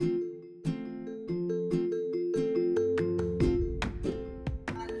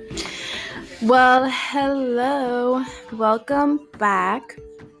Well, hello. Welcome back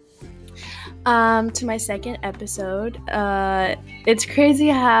to my second episode. It's crazy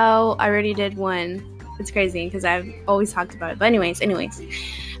how I already did one. It's crazy because I've always talked about it. But anyways,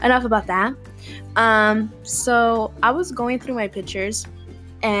 enough about that. So I was going through my pictures,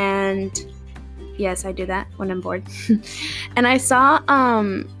 and yes, I do that when I'm bored. And I saw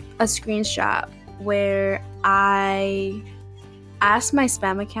a screenshot where I asked my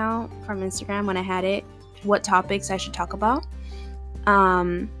spam account from Instagram when I had it what topics I should talk about.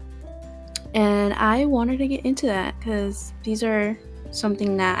 And I wanted to get into that because these are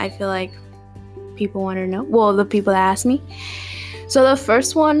something that I feel like people want to know. Well, the people that asked me. So the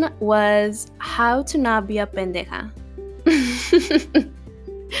first one was how to not be a pendeja.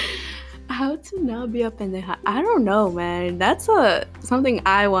 How to not be a pendeja. I don't know, man. That's something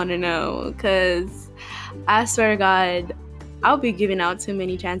I want to know because I swear to God, I'll be giving out too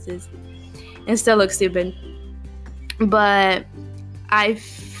many chances and still look stupid. But I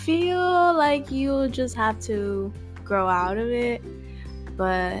feel like you'll just have to grow out of it.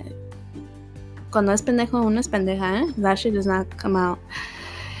 But cuando es pendejo, uno es pendeja, eh? That shit does not come out.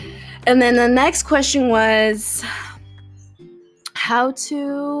 And then the next question was how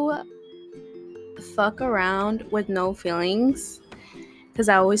to fuck around with no feelings, because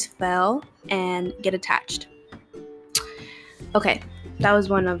I always fail and get attached. Okay, that was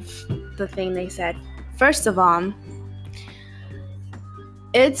one of the things they said. First of all,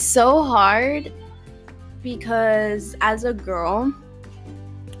 it's so hard because as a girl,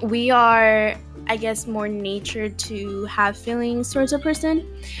 we are, I guess, more natured to have feelings towards a person.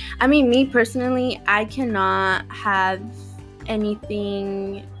 I mean, me personally, I cannot have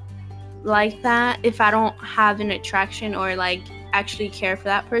anything like that if I don't have an attraction or like actually care for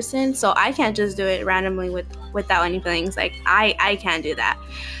that person. So I can't just do it randomly without any feelings. Like I can't do that.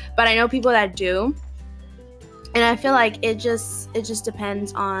 But I know people that do. And I feel like it just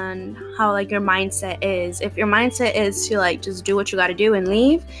depends on how like your mindset is. If your mindset is to like just do what you got to do and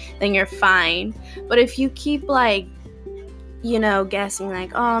leave, then you're fine. But if you keep like, guessing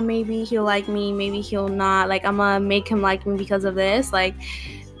like, oh, maybe he'll like me, maybe he'll not, like I'm gonna make him like me because of this, like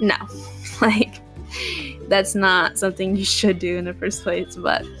no. Like that's not something you should do in the first place.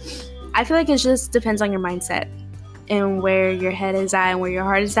 But I feel like it just depends on your mindset and where your head is at and where your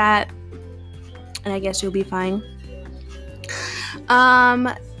heart is at. And I guess you'll be fine.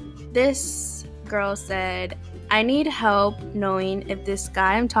 This girl said, I need help knowing if this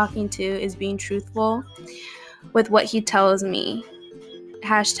guy I'm talking to is being truthful with what he tells me. #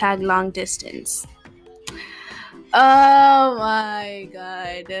 long distance. Oh my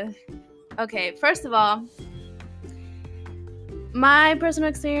God. Okay, first of all, my personal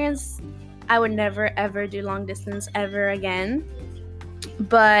experience, I would never ever do long distance ever again.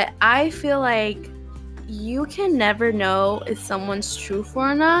 But I feel like you can never know if someone's truthful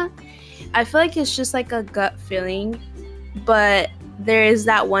or not. I feel like it's just like a gut feeling, but there is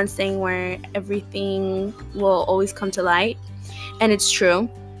that one thing where everything will always come to light, and it's true.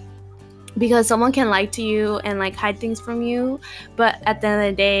 Because someone can lie to you and like hide things from you, but at the end of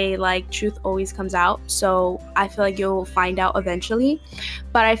the day, like truth always comes out. So I feel like you'll find out eventually.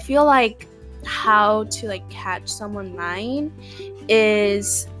 But I feel like how to like catch someone lying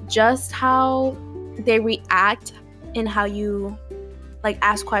is just how they react and how you like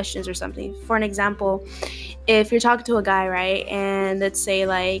ask questions or something. For an example, if you're talking to a guy, right, and let's say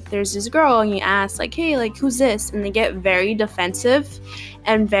like there's this girl and you ask like, hey, like who's this, and they get very defensive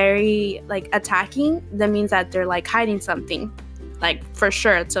and very like attacking, that means that they're like hiding something. Like for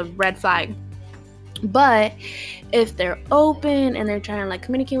sure it's a red flag. But if they're open and they're trying to like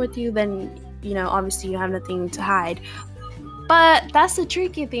communicate with you, then obviously you have nothing to hide. But that's the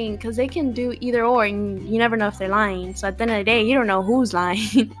tricky thing, because they can do either or, and you never know if they're lying. So at the end of the day, you don't know who's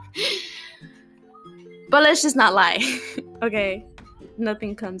lying. But let's just not lie. Okay?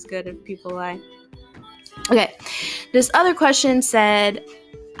 Nothing comes good if people lie. Okay. This other question said,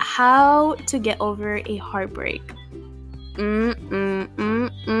 how to get over a heartbreak.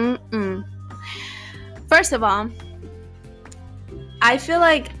 First of all, I feel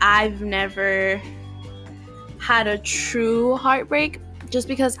like I've never had a true heartbreak, just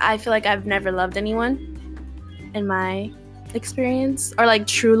because I feel like I've never loved anyone in my experience, or like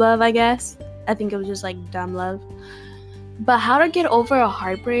true love, I guess. I think it was just like dumb love. But how to get over a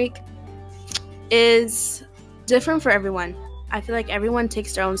heartbreak is different for everyone. I feel like everyone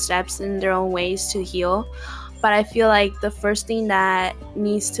takes their own steps in their own ways to heal. But I feel like the first thing that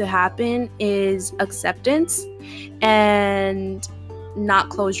needs to happen is acceptance and not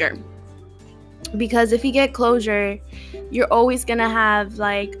closure. Because if you get closure, you're always gonna have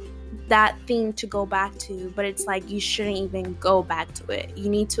like that thing to go back to, but it's like you shouldn't even go back to it. You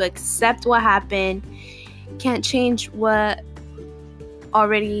need to accept what happened. Can't change what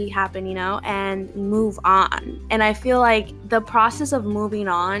already happened, and move on. And I feel like the process of moving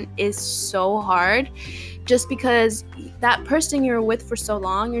on is so hard, just because that person you're with for so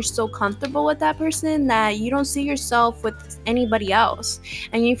long, you're so comfortable with that person that you don't see yourself with anybody else,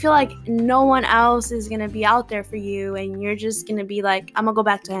 and you feel like no one else is gonna be out there for you, and you're just gonna be like, I'm gonna go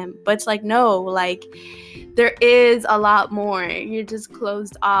back to him. But it's like, no, like there is a lot more. You're just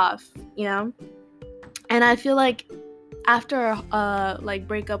closed off. And I feel like after like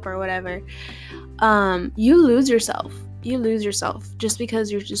breakup or whatever, you lose yourself just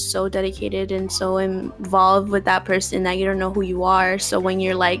because you're just so dedicated and so involved with that person that you don't know who you are. So when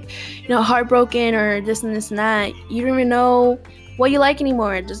you're like, heartbroken or this and this and that, you don't even know what you like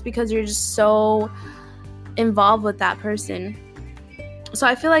anymore, just because you're just so involved with that person. So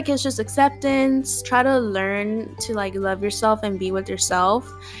I feel like it's just acceptance. Try to learn to like love yourself and be with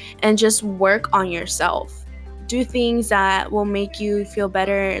yourself, and just work on yourself. Do things that will make you feel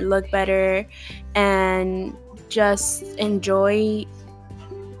better, look better, and just enjoy,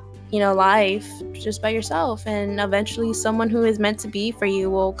 life just by yourself. And eventually someone who is meant to be for you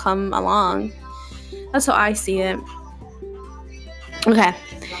will come along. That's how I see it. Okay.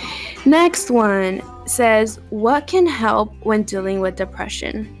 Next one says, what can help when dealing with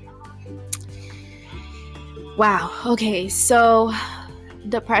depression? Wow. Okay. So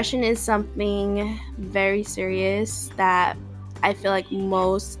depression is something very serious that I feel like in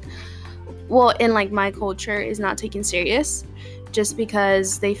like my culture is not taken serious, just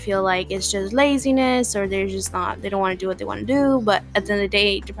because they feel like it's just laziness, or they don't want to do what they want to do. But at the end of the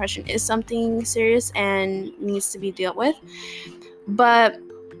day, depression is something serious and needs to be dealt with. But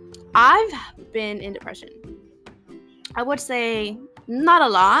I've been in depression. I would say not a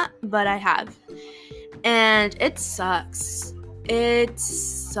lot, but I have. And it sucks. It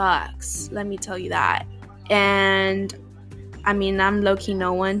sucks. Let me tell you that. And I mean, I'm low-key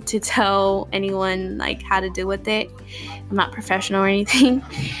no one to tell anyone like how to deal with it. I'm not professional or anything.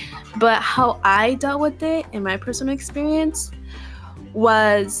 But how I dealt with it in my personal experience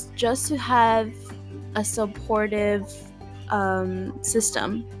was just to have a supportive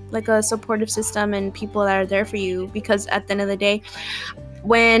system, like a supportive system and people that are there for you. Because at the end of the day,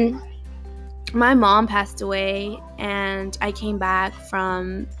 when my mom passed away and I came back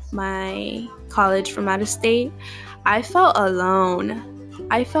from my college from out of state, I felt alone.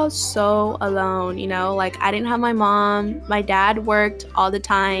 I felt so alone, like I didn't have my mom. My dad worked all the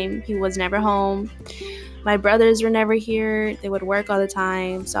time. He was never home. My brothers were never here. They would work all the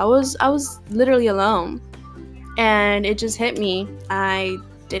time. So I was literally alone. And it just hit me. I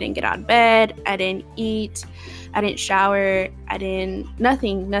didn't get out of bed. I didn't eat. I didn't shower.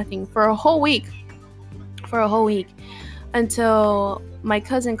 Nothing for a whole week. Until my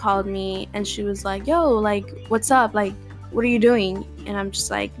cousin called me and she was like, yo, like, what's up? Like, what are you doing? And I'm just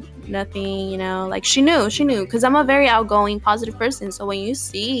like, nothing, like she knew, because I'm a very outgoing, positive person. So when you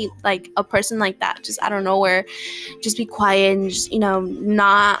see like a person like that, just out of nowhere, just be quiet and just,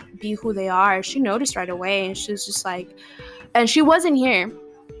 not be who they are, she noticed right away. And she was just like, and she wasn't here,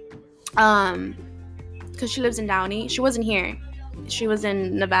 because she lives in Downey. She wasn't here. She was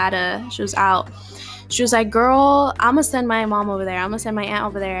in Nevada. She was out. She was like, girl, I'm gonna send my mom over there. I'm gonna send my aunt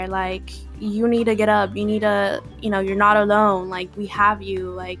over there. Like, you need to get up. You need to, you're not alone. Like, we have you.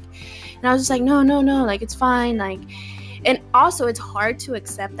 Like, and I was just like, no. Like, it's fine. Like, and also it's hard to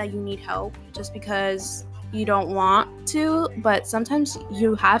accept that you need help just because you don't want to, but sometimes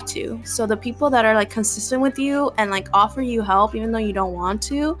you have to. So the people that are like consistent with you and like offer you help, even though you don't want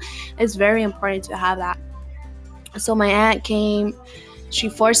to, it's very important to have that. So my aunt came. She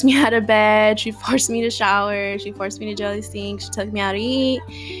forced me out of bed. She forced me to shower. She forced me to jelly sink. She took me out to eat.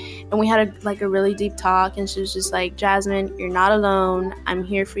 And we had a really deep talk. And she was just like, Jasmine, you're not alone. I'm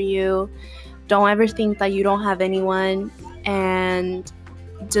here for you. Don't ever think that you don't have anyone. And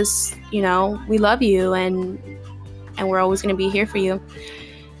just, we love you. And we're always going to be here for you.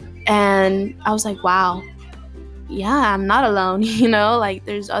 And I was like, wow. Yeah, I'm not alone, like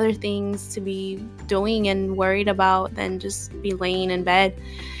there's other things to be doing and worried about than just be laying in bed.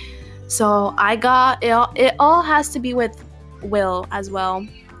 So I got it all has to be with will as well.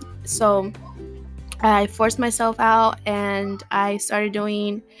 So I forced myself out and I started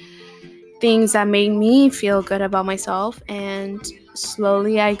doing things that made me feel good about myself, and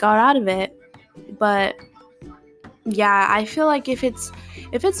slowly I got out of it. But yeah, I feel like if it's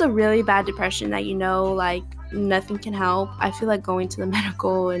a really bad depression that like nothing can help, I feel like going to the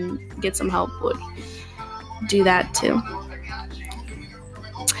medical and get some help would do that too.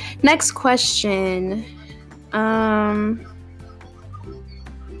 Next question.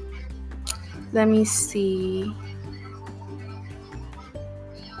 Let me see.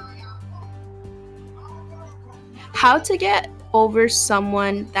 How to get over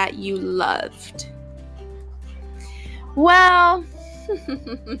someone that you loved? Well,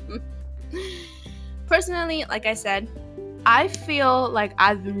 personally, like I said, I feel like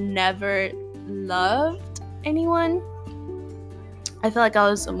I've never loved anyone. I feel like I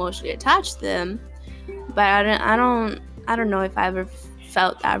was emotionally attached to them, but I don't know if I ever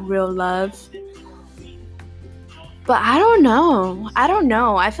felt that real love. But I don't know.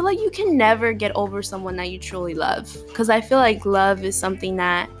 I feel like you can never get over someone that you truly love, because I feel like love is something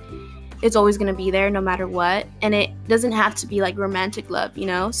that it's always going to be there no matter what, and it doesn't have to be like romantic love, you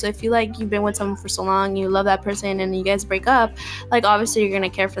know? So if you like you've been with someone for so long, you love that person, and you guys break up, like obviously you're going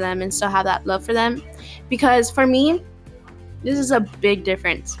to care for them and still have that love for them. Because for me, this is a big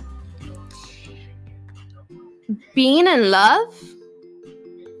difference. Being in love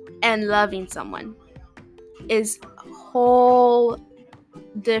and loving someone is a whole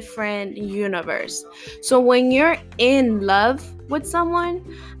different universe. So when you're in love with someone,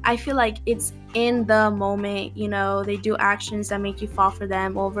 I feel like it's in the moment, you know, they do actions that make you fall for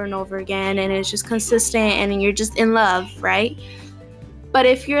them over and over again, and it's just consistent, and you're just in love, right? But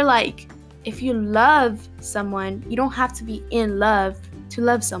if you love someone, you don't have to be in love to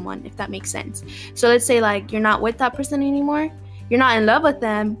love someone, if that makes sense. So let's say like you're not with that person anymore, you're not in love with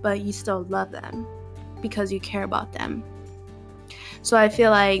them, but you still love them because you care about them. So I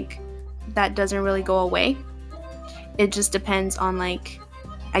feel like that doesn't really go away. It just depends on, like,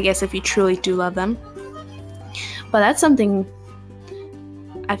 I guess if you truly do love them. But that's something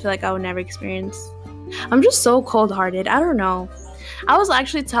I feel like I would never experience. I'm just so cold-hearted. I don't know. I was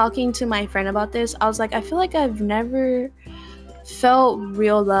actually talking to my friend about this. I was like, I feel like I've never felt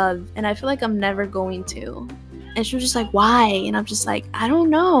real love, and I feel like I'm never going to. And she was just like, why? And I'm just like, I don't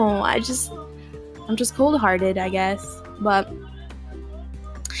know. I'm just cold-hearted, I guess. But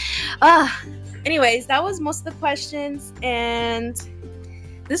anyways, that was most of the questions, and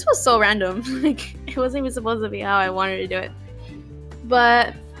this was so random. Like, it wasn't even supposed to be how I wanted to do it.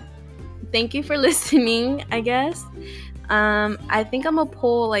 But thank you for listening, I guess. I think I'm gonna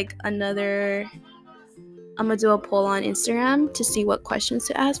do a poll on Instagram to see what questions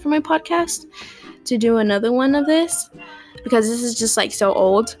to ask for my podcast, to do another one of this, because this is just like so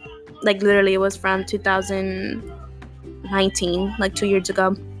old. Like literally it was from 2019, like 2 years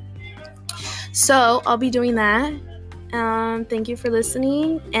ago. So I'll be doing that. Thank you for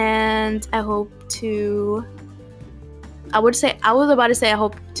listening, and I was about to say I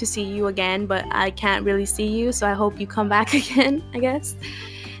hope to see you again, but I can't really see you, so I hope you come back again, I guess.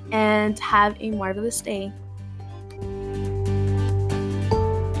 And have a marvelous day.